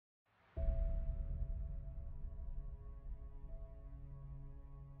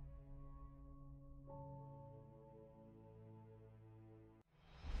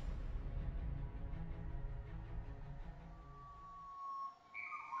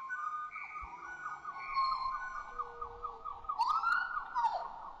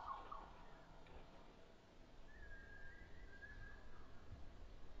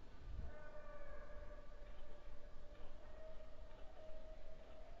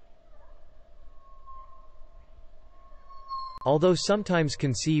Although sometimes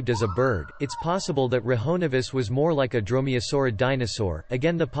conceived as a bird, it's possible that Rhonovis was more like a dromaeosaurid dinosaur.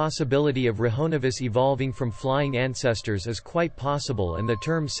 Again, the possibility of Rhonovis evolving from flying ancestors is quite possible, and the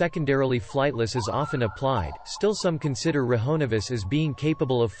term secondarily flightless is often applied. Still, some consider Rhonovis as being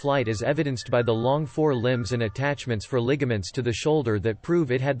capable of flight, as evidenced by the long forelimbs and attachments for ligaments to the shoulder that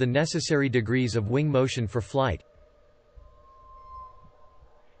prove it had the necessary degrees of wing motion for flight.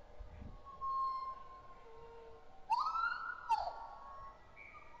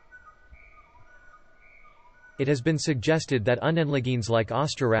 It has been suggested that unenligines like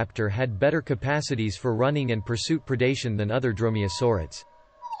Ostroraptor had better capacities for running and pursuit predation than other dromaeosaurids.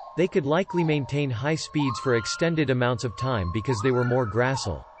 They could likely maintain high speeds for extended amounts of time because they were more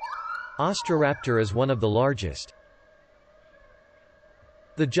gracile. Ostroraptor is one of the largest.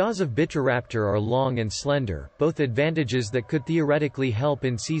 The jaws of Bitiraptor are long and slender, both advantages that could theoretically help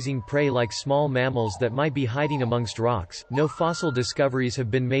in seizing prey like small mammals that might be hiding amongst rocks. No fossil discoveries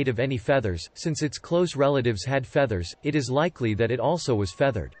have been made of any feathers. Since its close relatives had feathers, it is likely that it also was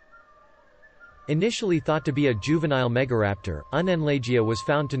feathered. Initially thought to be a juvenile megaraptor, Unenlagia was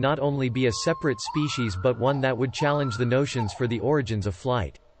found to not only be a separate species but one that would challenge the notions for the origins of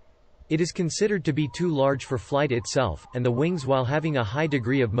flight. It is considered to be too large for flight itself, and the wings, while having a high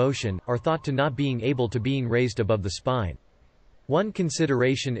degree of motion, are thought to not being able to being raised above the spine. One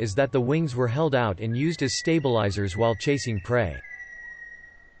consideration is that the wings were held out and used as stabilizers while chasing prey.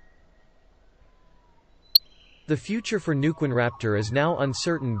 The future for Eumaniraptor is now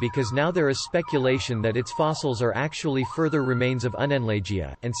uncertain because now there is speculation that its fossils are actually further remains of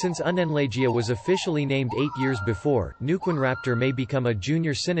Unenlagia, and since Unenlagia was officially named 8 years before, Eumaniraptor may become a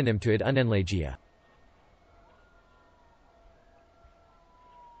junior synonym to it, Unenlagia.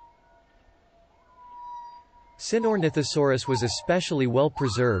 Sinornithosaurus was especially well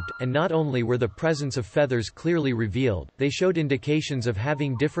preserved, and not only were the presence of feathers clearly revealed, they showed indications of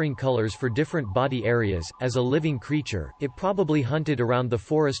having differing colors for different body areas. As a living creature, it probably hunted around the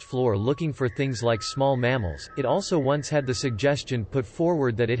forest floor looking for things like small mammals. It also once had the suggestion put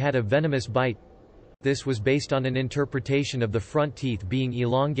forward that it had a venomous bite. This was based on an interpretation of the front teeth being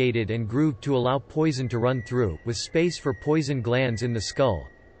elongated and grooved to allow poison to run through, with space for poison glands in the skull.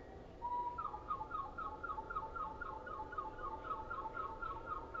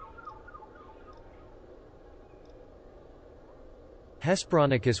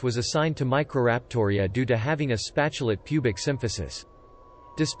 Hesperonychus was assigned to Microraptoria due to having a spatulate pubic symphysis.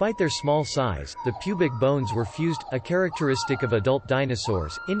 Despite their small size, the pubic bones were fused, a characteristic of adult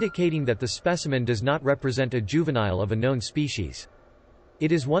dinosaurs, indicating that the specimen does not represent a juvenile of a known species.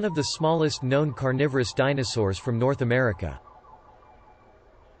 It is one of the smallest known carnivorous dinosaurs from North America.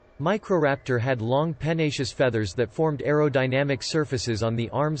 Microraptor had long pennaceous feathers that formed aerodynamic surfaces on the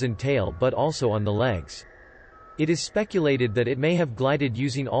arms and tail but also on the legs. It is speculated that it may have glided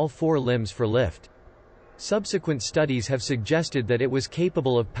using all 4 limbs for lift. Subsequent studies have suggested that it was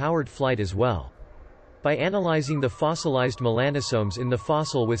capable of powered flight as well. By analyzing the fossilized melanosomes in the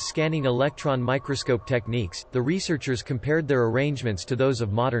fossil with scanning electron microscope techniques, the researchers compared their arrangements to those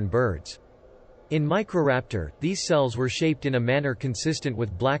of modern birds. In Microraptor, these cells were shaped in a manner consistent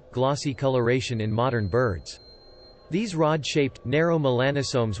with black, glossy coloration in modern birds. These rod-shaped, narrow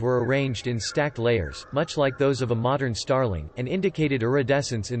melanosomes were arranged in stacked layers, much like those of a modern starling, and indicated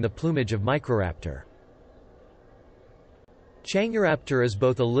iridescence in the plumage of Microraptor. Changaraptor is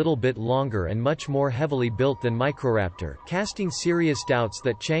both a little bit longer and much more heavily built than Microraptor, casting serious doubts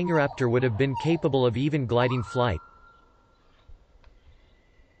that Changaraptor would have been capable of even gliding flight.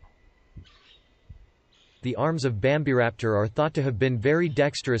 The arms of Bambiraptor are thought to have been very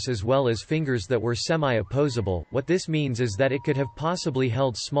dexterous as well as fingers that were semi-opposable. What this means is that it could have possibly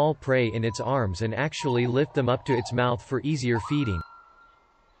held small prey in its arms and actually lift them up to its mouth for easier feeding.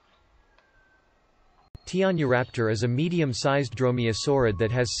 Tianuraptor is a medium-sized dromaeosaurid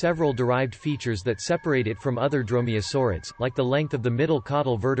that has several derived features that separate it from other dromaeosaurids, like the length of the middle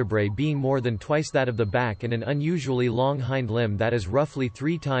caudal vertebrae being more than twice that of the back and an unusually long hind limb that is roughly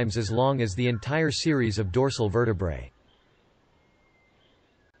 3 times as long as the entire series of dorsal vertebrae.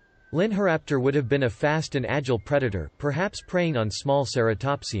 Linharaptor would have been a fast and agile predator, perhaps preying on small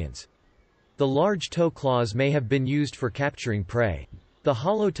ceratopsians. The large toe claws may have been used for capturing prey. The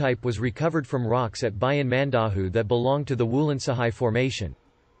holotype was recovered from rocks at Bayan Mandahu that belong to the Wulansahai Formation.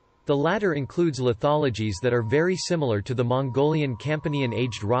 The latter includes lithologies that are very similar to the Mongolian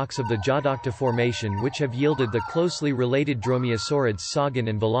Campanian-aged rocks of the Jadokta Formation, which have yielded the closely related dromaeosaurids Sagan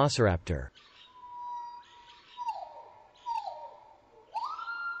and Velociraptor.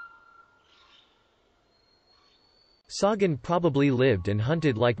 Sagan probably lived and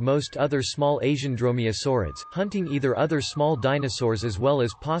hunted like most other small Asian dromaeosaurids, hunting either other small dinosaurs as well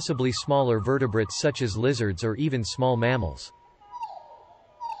as possibly smaller vertebrates such as lizards or even small mammals.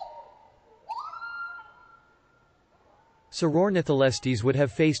 Saurornitholestes would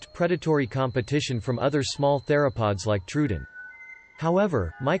have faced predatory competition from other small theropods like Troodon.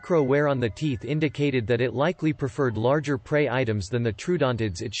 However, micro-wear on the teeth indicated that it likely preferred larger prey items than the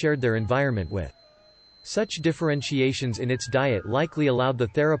troodontids it shared their environment with. Such differentiations in its diet likely allowed the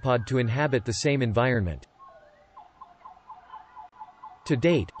theropod to inhabit the same environment. To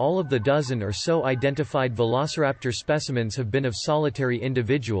date, all of the dozen or so identified velociraptor specimens have been of solitary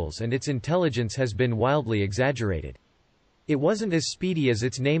individuals, and its intelligence has been wildly exaggerated. It wasn't as speedy as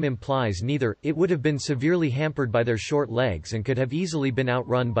its name implies neither, it would have been severely hampered by their short legs and could have easily been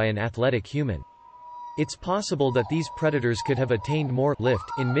outrun by an athletic human. It's possible that these predators could have attained more lift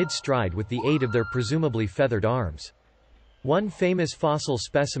in mid-stride with the aid of their presumably feathered arms. One famous fossil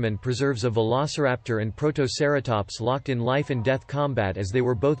specimen preserves a velociraptor and protoceratops locked in life and death combat as they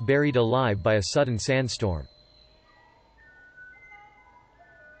were both buried alive by a sudden sandstorm.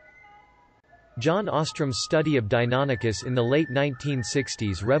 John Ostrom's study of Deinonychus in the late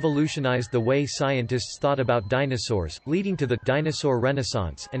 1960s revolutionized the way scientists thought about dinosaurs, leading to the dinosaur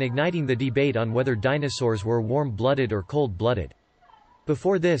renaissance and igniting the debate on whether dinosaurs were warm-blooded or cold-blooded.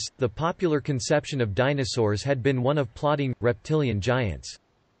 Before this, the popular conception of dinosaurs had been one of plodding, reptilian giants.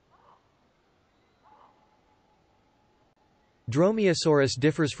 Dromaeosaurus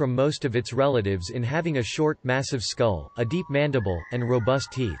differs from most of its relatives in having a short, massive skull, a deep mandible, and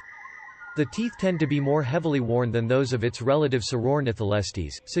robust teeth. The teeth tend to be more heavily worn than those of its relative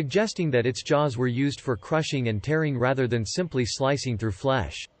Saurornitholestes, suggesting that its jaws were used for crushing and tearing rather than simply slicing through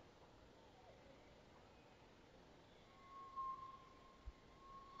flesh.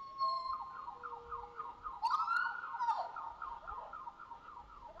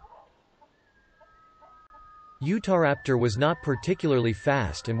 Utahraptor was not particularly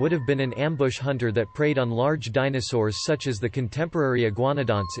fast and would have been an ambush hunter that preyed on large dinosaurs such as the contemporary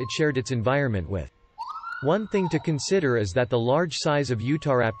iguanodonts it shared its environment with. One thing to consider is that the large size of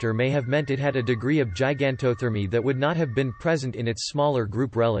Utahraptor may have meant it had a degree of gigantothermy that would not have been present in its smaller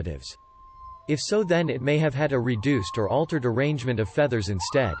group relatives. If so, then it may have had a reduced or altered arrangement of feathers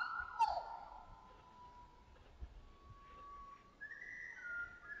instead.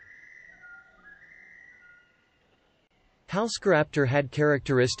 Halscaraptor had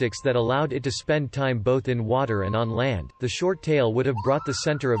characteristics that allowed it to spend time both in water and on land. The short tail would have brought the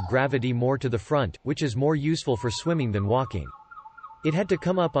center of gravity more to the front, which is more useful for swimming than walking. It had to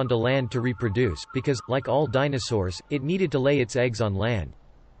come up onto land to reproduce, because, like all dinosaurs, it needed to lay its eggs on land.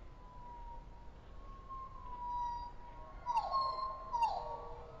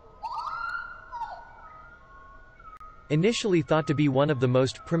 Initially thought to be one of the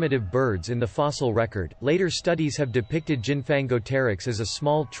most primitive birds in the fossil record, later studies have depicted Ginfangoteryx as a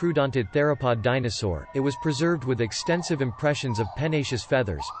small troodontid theropod dinosaur. It was preserved with extensive impressions of pennaceous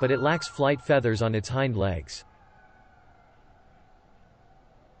feathers, but it lacks flight feathers on its hind legs.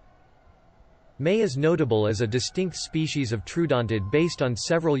 May is notable as a distinct species of troodontid based on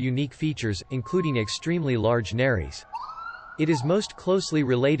several unique features, including extremely large nares. It is most closely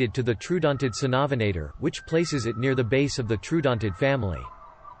related to the troodontid Synovenator, which places it near the base of the troodontid family.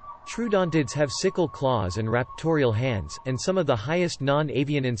 Troodontids have sickle claws and raptorial hands, and some of the highest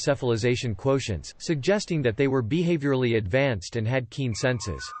non-avian encephalization quotients, suggesting that they were behaviorally advanced and had keen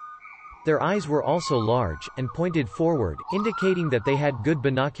senses. Their eyes were also large, and pointed forward, indicating that they had good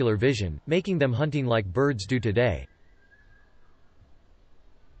binocular vision, making them hunting like birds do today.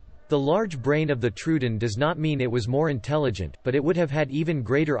 The large brain of the Troodon does not mean it was more intelligent, but it would have had even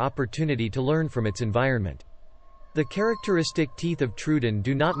greater opportunity to learn from its environment. The characteristic teeth of Troodon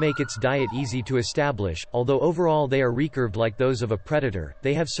do not make its diet easy to establish, although overall they are recurved like those of a predator.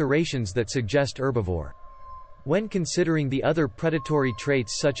 They have serrations that suggest herbivore. When considering the other predatory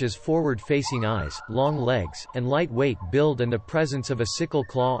traits such as forward-facing eyes, long legs, and lightweight build and the presence of a sickle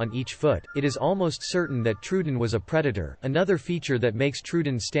claw on each foot, it is almost certain that Troodon was a predator. Another feature that makes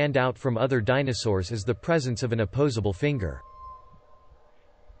Troodon stand out from other dinosaurs is the presence of an opposable finger.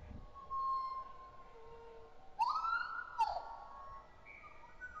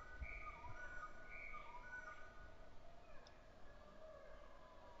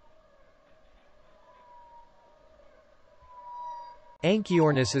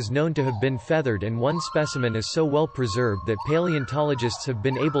 Anchiornis is known to have been feathered, and one specimen is so well preserved that paleontologists have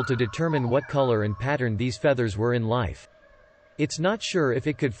been able to determine what color and pattern these feathers were in life. It's not sure if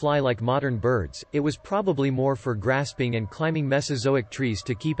it could fly like modern birds. It was probably more for grasping and climbing Mesozoic trees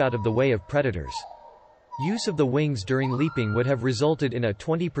to keep out of the way of predators. Use of the wings during leaping would have resulted in a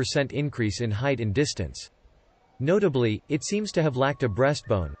 20% increase in height and distance. Notably, it seems to have lacked a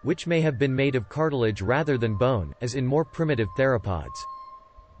breastbone, which may have been made of cartilage rather than bone, as in more primitive theropods.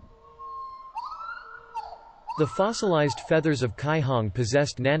 The fossilized feathers of Kaihong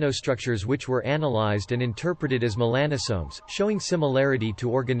possessed nanostructures which were analyzed and interpreted as melanosomes, showing similarity to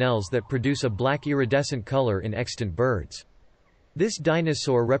organelles that produce a black iridescent color in extant birds. This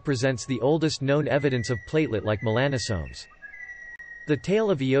dinosaur represents the oldest known evidence of platelet-like melanosomes. The tail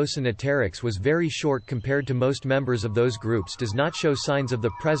of Eosinopteryx was very short compared to most members of those groups, does not show signs of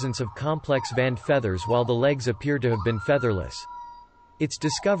the presence of complex vaned feathers, while the legs appear to have been featherless. Its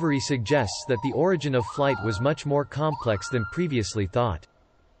discovery suggests that the origin of flight was much more complex than previously thought.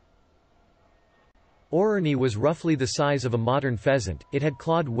 Orerny was roughly the size of a modern pheasant, it had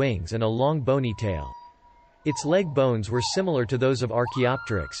clawed wings and a long bony tail. Its leg bones were similar to those of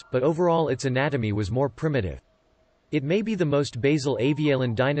Archaeopteryx, but overall its anatomy was more primitive. It may be the most basal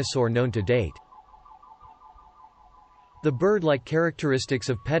avialan dinosaur known to date. The bird-like characteristics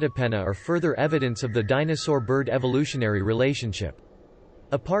of Pedipena are further evidence of the dinosaur-bird evolutionary relationship.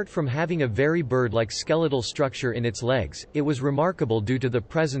 Apart from having a very bird-like skeletal structure in its legs, it was remarkable due to the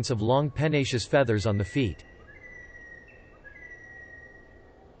presence of long pennaceous feathers on the feet.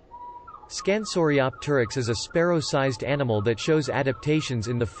 Scansoriopteryx is a sparrow-sized animal that shows adaptations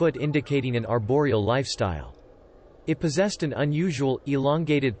in the foot indicating an arboreal lifestyle. It possessed an unusual,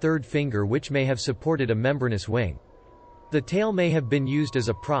 elongated third finger which may have supported a membranous wing. The tail may have been used as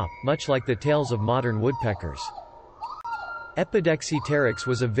a prop, much like the tails of modern woodpeckers. Epidexipteryx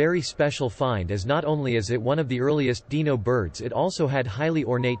was a very special find, as not only is it one of the earliest dino birds, it also had highly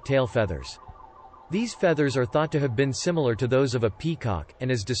ornate tail feathers. These feathers are thought to have been similar to those of a peacock,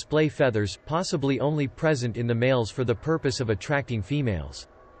 and as display feathers, possibly only present in the males for the purpose of attracting females.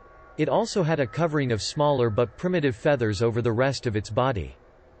 It also had a covering of smaller but primitive feathers over the rest of its body.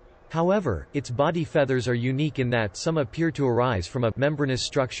 However, its body feathers are unique in that some appear to arise from a membranous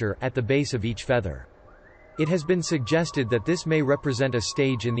structure at the base of each feather. It has been suggested that this may represent a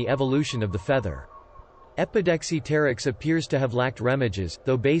stage in the evolution of the feather. Epidexipteryx appears to have lacked remiges,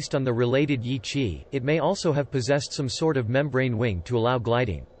 though based on the related Yi-Chi, it may also have possessed some sort of membrane wing to allow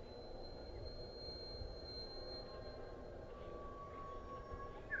gliding.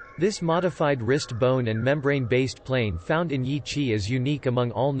 This modified wrist bone and membrane-based plane found in Yi-Chi is unique among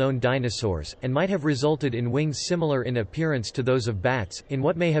all known dinosaurs, and might have resulted in wings similar in appearance to those of bats, in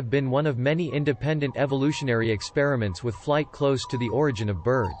what may have been one of many independent evolutionary experiments with flight close to the origin of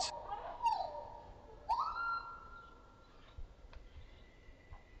birds.